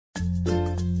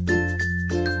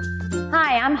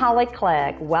I'm Holly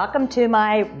Clegg. Welcome to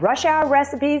my rush hour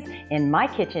recipes in my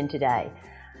kitchen today.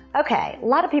 Okay, a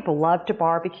lot of people love to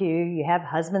barbecue. You have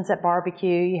husbands that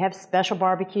barbecue, you have special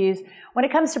barbecues. When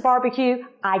it comes to barbecue,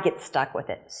 I get stuck with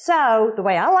it. So the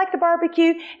way I like to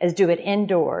barbecue is do it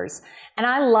indoors. And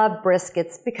I love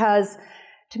briskets because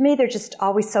to me they're just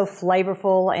always so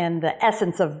flavorful and the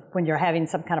essence of when you're having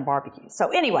some kind of barbecue. So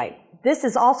anyway, this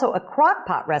is also a crock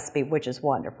pot recipe, which is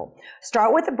wonderful.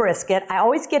 Start with the brisket. I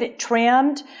always get it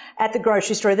trimmed at the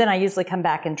grocery store, then I usually come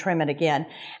back and trim it again.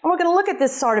 And we're going to look at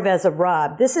this sort of as a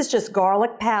rub. This is just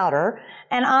garlic powder,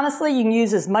 and honestly you can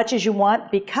use as much as you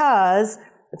want because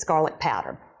it's garlic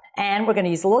powder. And we're going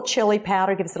to use a little chili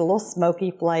powder, gives it a little smoky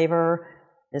flavor.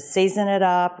 Just season it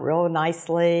up real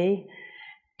nicely.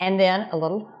 And then a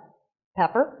little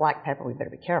pepper, black pepper, we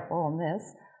better be careful on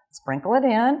this. Sprinkle it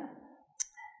in.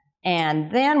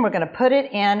 And then we're going to put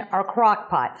it in our crock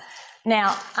pot.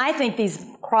 Now, I think these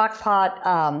crock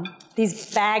pot,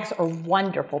 these bags are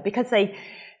wonderful because they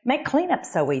make cleanup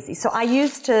so easy. So I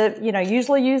used to,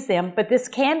 usually use them, but this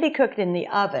can be cooked in the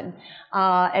oven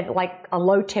at like a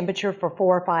low temperature for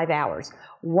 4 or 5 hours.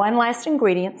 One last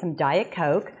ingredient, some Diet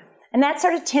Coke, and that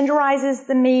sort of tenderizes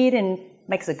the meat and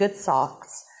makes a good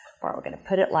sauce. We're going to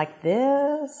put it like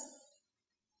this,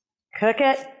 cook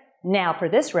it. Now for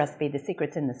this recipe, the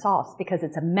secret's in the sauce because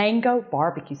it's a mango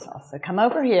BBQ sauce. So come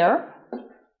over here.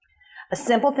 A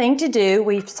simple thing to do,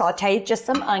 we've sauteed just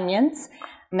some onions.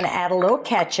 I'm going to add a little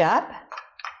ketchup,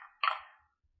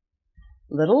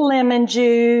 little lemon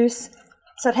juice.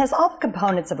 So it has all the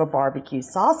components of a barbecue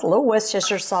sauce, a little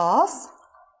Worcestershire sauce.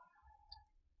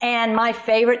 And my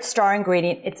favorite star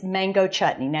ingredient, it's mango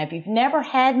chutney. Now, if you've never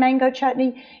had mango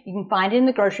chutney, you can find it in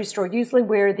the grocery store, usually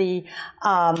where the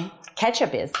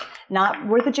ketchup is, not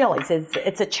where the jelly is.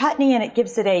 It's a chutney, and it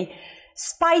gives it a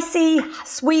spicy,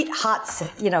 sweet, hot,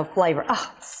 flavor.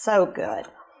 Oh, it's so good.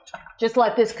 Just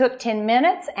let this cook 10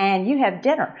 minutes, and you have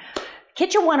dinner.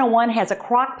 Kitchen 101 has a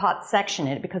crock pot section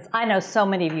in it because I know so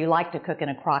many of you like to cook in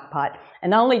a crock pot,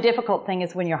 and the only difficult thing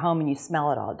is when you're home and you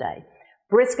smell it all day.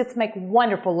 Briskets make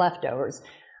wonderful leftovers.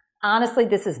 Honestly,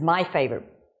 this is my favorite.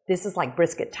 This is like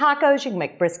brisket tacos. You can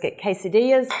make brisket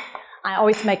quesadillas. I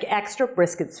always make extra.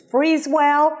 Briskets freeze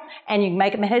well, and you can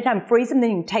make them ahead of time, freeze them, then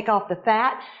you can take off the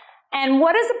fat. And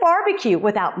what is a barbecue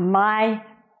without my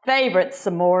favorite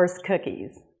s'mores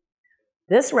cookies?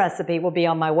 This recipe will be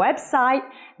on my website,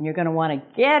 and you're going to want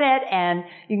to get it, and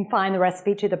you can find the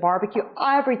recipe to the barbecue,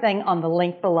 everything on the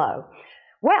link below.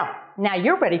 Well, now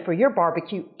you're ready for your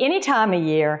barbecue any time of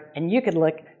year, and you could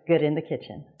look good in the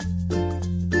kitchen.